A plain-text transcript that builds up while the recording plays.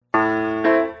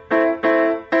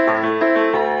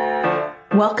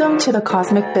Welcome to the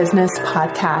Cosmic Business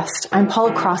Podcast. I'm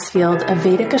Paula Crossfield, a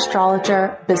Vedic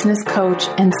astrologer, business coach,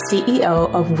 and CEO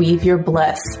of Weave Your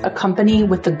Bliss, a company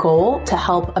with the goal to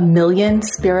help 1 million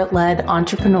spirit-led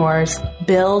entrepreneurs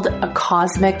build a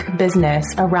cosmic business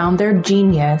around their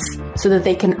genius so that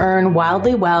they can earn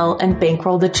wildly well and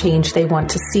bankroll the change they want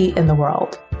to see in the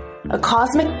world. A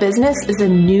cosmic business is a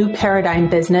new paradigm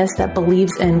business that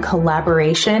believes in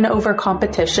collaboration over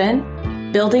competition,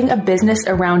 building a business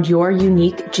around your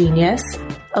unique genius,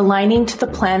 aligning to the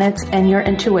planets and your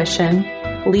intuition,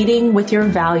 leading with your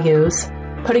values,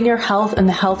 putting your health and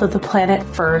the health of the planet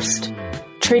first,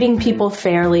 treating people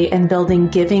fairly, and building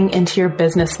giving into your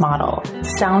business model.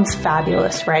 Sounds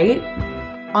fabulous, right?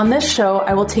 On this show,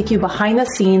 I will take you behind the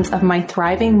scenes of my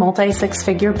thriving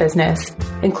multi-six-figure business,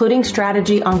 including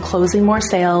strategy on closing more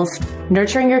sales,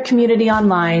 nurturing your community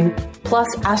online, plus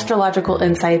astrological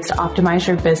insights to optimize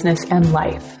your business and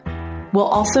life. We'll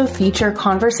also feature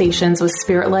conversations with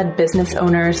spirit-led business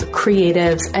owners,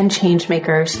 creatives, and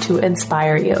changemakers to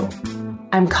inspire you.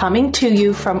 I'm coming to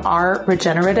you from our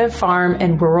regenerative farm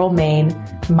in rural Maine,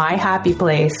 my happy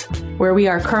place, where we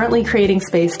are currently creating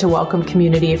space to welcome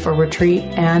community for retreat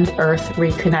and earth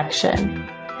reconnection.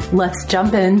 Let's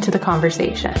jump into the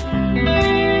conversation.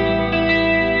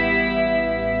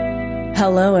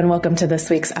 Hello and welcome to this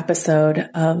week's episode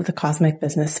of the Cosmic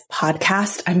Business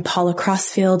Podcast. I'm Paula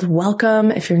Crossfield.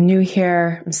 Welcome. If you're new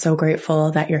here, I'm so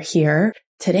grateful that you're here.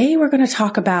 Today, we're going to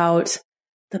talk about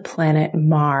the planet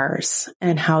Mars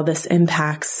and how this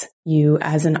impacts you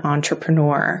as an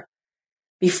entrepreneur.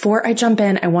 Before I jump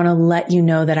in, I want to let you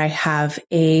know that I have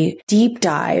a deep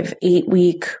dive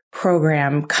 8-week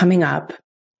program coming up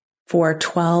for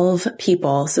 12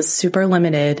 people. So super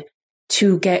limited,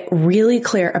 to get really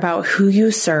clear about who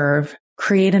you serve,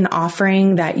 create an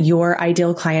offering that your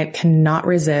ideal client cannot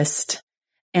resist,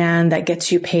 and that gets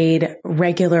you paid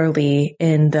regularly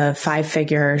in the 5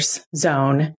 figures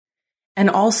zone, and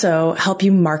also help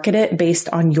you market it based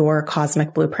on your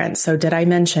cosmic blueprint. So did I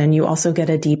mention you also get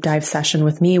a deep dive session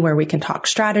with me where we can talk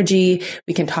strategy,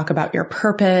 we can talk about your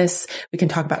purpose, we can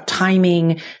talk about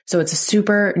timing. So it's a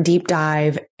super deep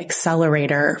dive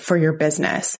accelerator for your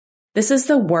business. This is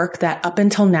the work that up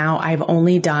until now I've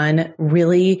only done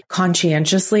really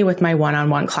conscientiously with my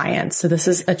one-on-one clients. So this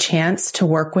is a chance to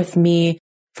work with me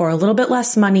for a little bit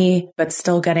less money, but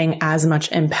still getting as much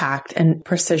impact and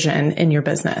precision in your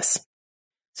business.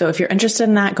 So if you're interested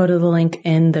in that, go to the link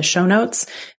in the show notes.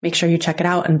 Make sure you check it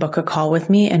out and book a call with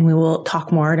me, and we will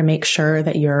talk more to make sure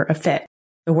that you're a fit.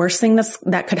 The worst thing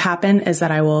that could happen is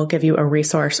that I will give you a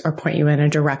resource or point you in a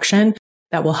direction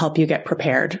that will help you get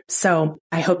prepared. So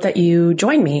I hope that you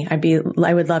join me. I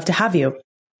would love to have you.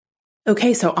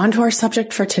 Okay, so on to our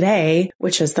subject for today,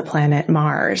 which is the planet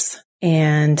Mars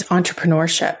and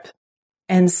entrepreneurship.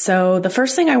 And so the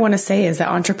first thing I want to say is that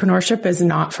entrepreneurship is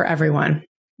not for everyone,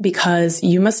 because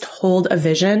you must hold a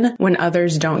vision when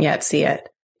others don't yet see it.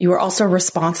 You are also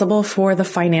responsible for the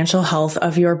financial health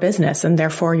of your business and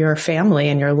therefore your family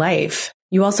and your life.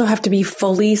 You also have to be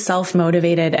fully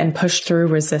self-motivated and push through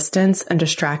resistance and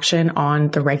distraction on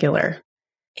the regular.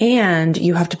 And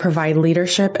you have to provide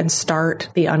leadership and start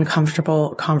the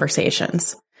uncomfortable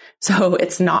conversations. So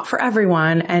it's not for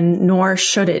everyone, and nor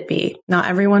should it be. Not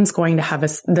everyone's going to have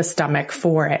the stomach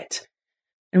for it.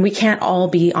 And we can't all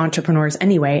be entrepreneurs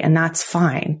anyway, and that's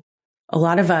fine. A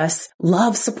lot of us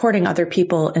love supporting other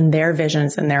people in their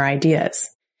visions and their ideas.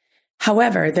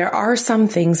 However, there are some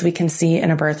things we can see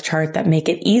in a birth chart that make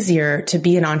it easier to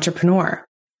be an entrepreneur.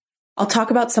 I'll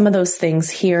talk about some of those things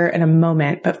here in a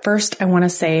moment, but first I want to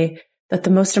say that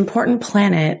the most important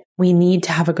planet we need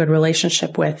to have a good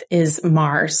relationship with is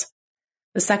Mars.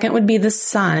 The second would be the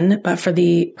sun, but for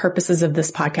the purposes of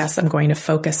this podcast, I'm going to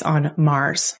focus on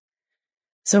Mars.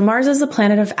 So Mars is a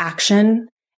planet of action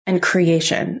and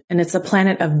creation, and it's a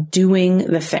planet of doing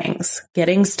the things,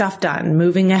 getting stuff done,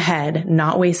 moving ahead,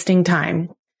 not wasting time.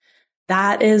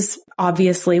 That is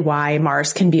obviously why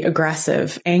Mars can be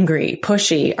aggressive, angry,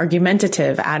 pushy,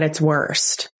 argumentative at its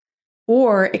worst.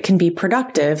 Or it can be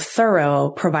productive,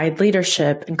 thorough, provide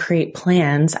leadership, and create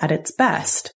plans at its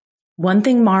best. One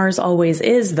thing Mars always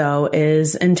is, though,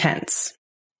 is intense.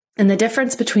 And the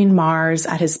difference between Mars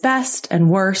at his best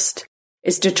and worst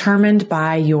is determined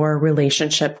by your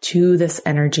relationship to this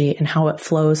energy and how it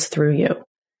flows through you.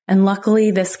 And luckily,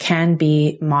 this can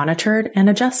be monitored and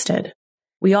adjusted.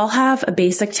 We all have a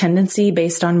basic tendency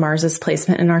based on Mars's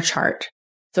placement in our chart.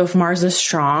 So if Mars is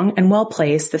strong and well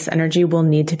placed, this energy will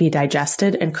need to be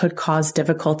digested and could cause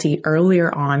difficulty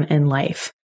earlier on in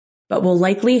life, but will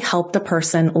likely help the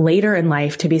person later in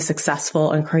life to be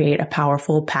successful and create a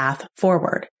powerful path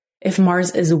forward. If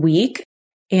Mars is weak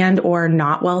and or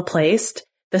not well placed,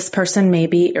 this person may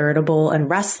be irritable and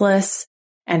restless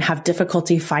and have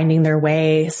difficulty finding their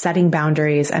way, setting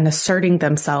boundaries, and asserting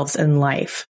themselves in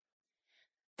life.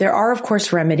 There are, of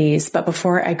course, remedies, but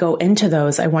before I go into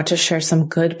those, I want to share some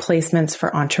good placements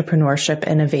for entrepreneurship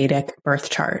in a Vedic birth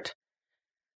chart.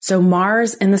 So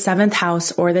Mars in the 7th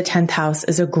house or the 10th house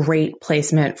is a great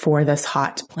placement for this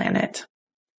hot planet.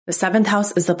 The 7th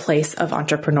house is the place of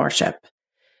entrepreneurship.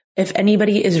 If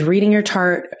anybody is reading your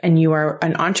chart and you are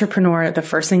an entrepreneur, the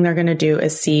first thing they're going to do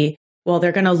is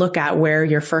they're going to look at where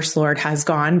your first lord has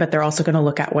gone, but they're also going to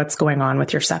look at what's going on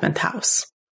with your 7th house.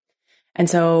 And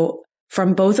so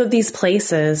from both of these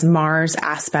places, Mars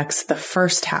aspects the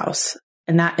 1st house,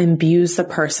 and that imbues the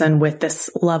person with this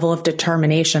level of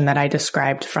determination that I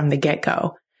described from the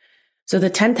get-go. So the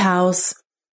 10th house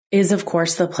is, of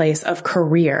course, the place of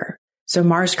career. So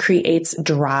Mars creates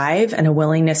drive and a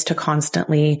willingness to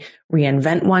constantly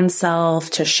reinvent oneself,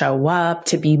 to show up,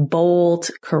 to be bold,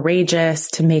 courageous,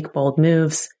 to make bold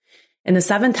moves. In the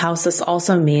 7th house, this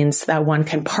also means that one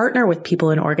can partner with people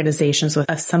and organizations with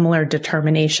a similar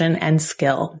determination and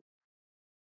skill.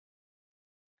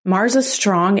 Mars is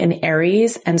strong in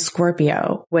Aries and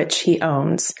Scorpio, which he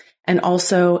owns, and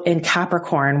also in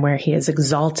Capricorn, where he is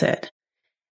exalted,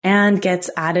 and gets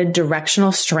added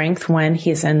directional strength when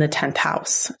he's in the 10th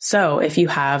house. So if you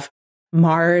have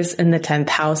Mars in the 10th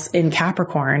house in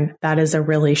Capricorn, that is a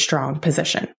really strong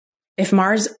position. If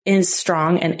Mars is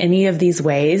strong in any of these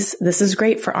ways, this is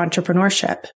great for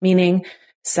entrepreneurship, meaning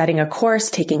setting a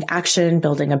course, taking action,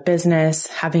 building a business,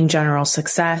 having general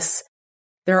success.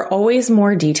 There are always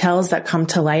more details that come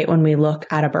to light when we look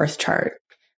at a birth chart,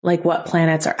 like what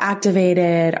planets are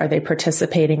activated, are they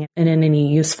participating in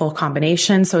any useful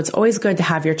combination? So it's always good to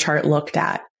have your chart looked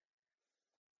at.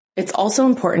 It's also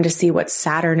important to see what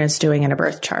Saturn is doing in a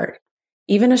birth chart.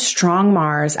 Even a strong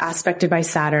Mars aspected by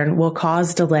Saturn will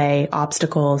cause delay,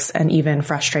 obstacles, and even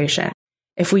frustration.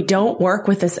 If we don't work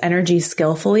with this energy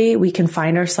skillfully, we can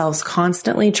find ourselves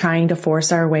constantly trying to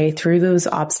force our way through those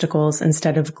obstacles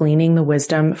instead of gleaning the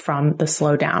wisdom from the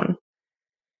slowdown.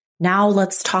 Now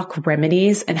let's talk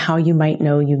remedies and how you might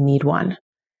know you need one.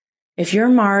 If your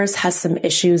Mars has some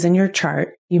issues in your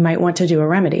chart, you might want to do a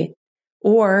remedy.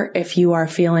 Or if you are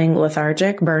feeling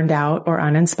lethargic, burned out, or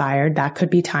uninspired, that could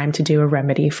be time to do a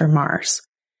remedy for Mars.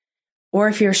 Or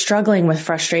if you're struggling with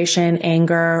frustration,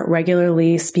 anger,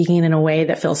 regularly speaking in a way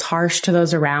that feels harsh to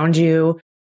those around you,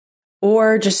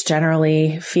 or just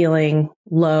generally feeling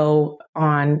low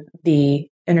on the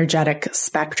energetic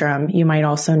spectrum, you might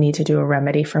also need to do a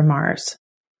remedy for Mars.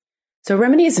 So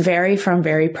remedies vary from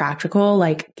very practical,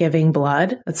 like giving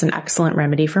blood. That's an excellent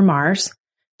remedy for Mars,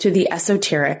 to the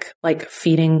esoteric, like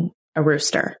feeding a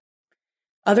rooster.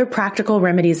 Other practical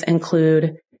remedies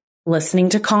include listening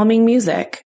to calming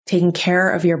music, taking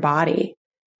care of your body,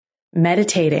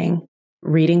 meditating,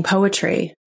 reading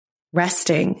poetry,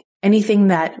 resting, anything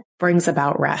that brings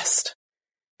about rest,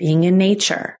 being in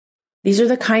nature. These are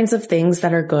the kinds of things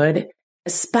that are good,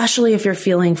 especially if you're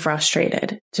feeling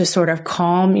frustrated, to sort of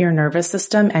calm your nervous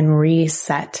system and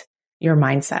reset your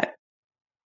mindset.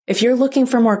 If you're looking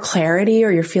for more clarity or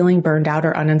you're feeling burned out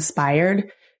or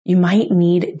uninspired, you might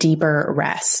need deeper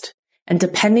rest. And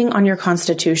depending on your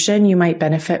constitution, you might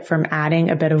benefit from adding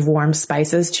a bit of warm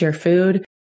spices to your food,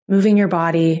 moving your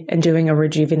body, and doing a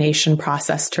rejuvenation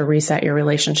process to reset your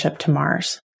relationship to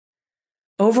Mars.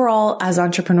 Overall, as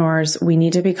entrepreneurs, we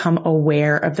need to become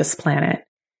aware of this planet,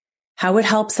 how it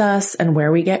helps us and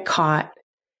where we get caught.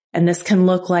 And this can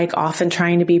look like often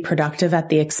trying to be productive at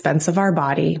the expense of our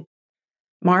body.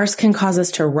 Mars can cause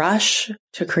us to rush,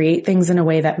 to create things in a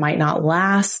way that might not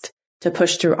last, to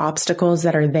push through obstacles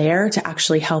that are there to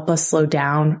actually help us slow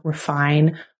down,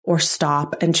 refine, or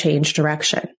stop and change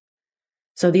direction.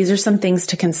 So these are some things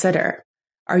to consider.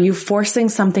 Are you forcing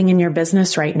something in your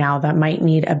business right now that might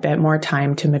need a bit more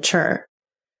time to mature?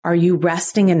 Are you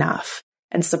resting enough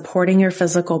and supporting your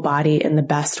physical body in the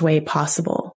best way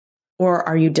possible? Or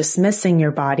are you dismissing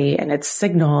your body and its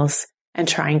signals and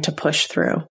trying to push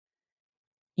through?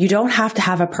 You don't have to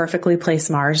have a perfectly placed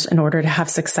Mars in order to have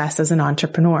success as an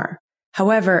entrepreneur.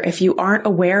 However, if you aren't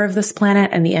aware of this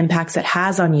planet and the impacts it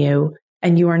has on you,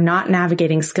 and you are not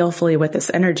navigating skillfully with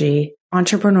this energy,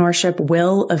 entrepreneurship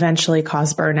will eventually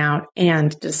cause burnout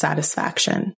and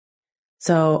dissatisfaction.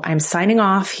 So I'm signing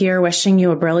off here, wishing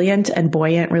you a brilliant and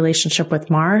buoyant relationship with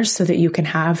Mars so that you can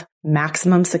have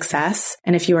maximum success.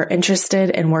 And if you are interested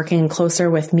in working closer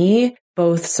with me,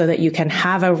 both so that you can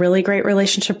have a really great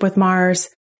relationship with Mars,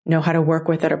 know how to work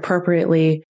with it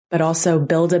appropriately, but also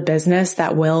build a business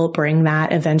that will bring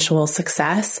that eventual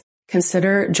success,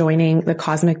 consider joining the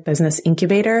Cosmic Business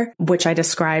Incubator, which I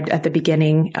described at the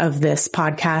beginning of this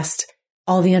podcast.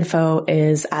 All the info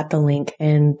is at the link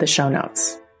in the show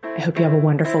notes. I hope you have a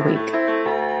wonderful week.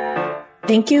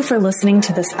 Thank you for listening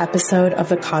to this episode of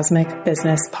the Cosmic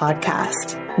Business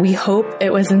Podcast. We hope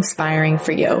it was inspiring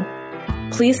for you.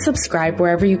 Please subscribe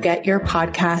wherever you get your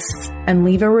podcasts and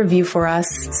leave a review for us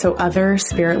so other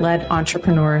spirit-led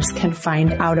entrepreneurs can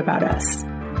find out about us.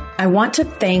 I want to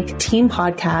thank Team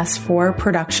Podcast for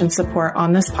production support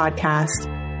on this podcast,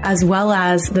 as well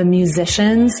as the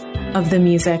musicians of the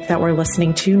music that we're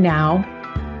listening to now,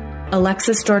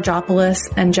 Alexis Georgopoulos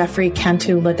and Jeffrey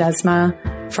Cantu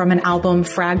Ledesma from an album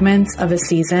Fragments of a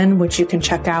Season, which you can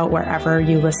check out wherever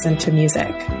you listen to music.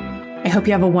 I hope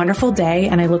you have a wonderful day,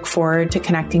 and I look forward to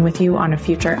connecting with you on a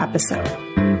future episode.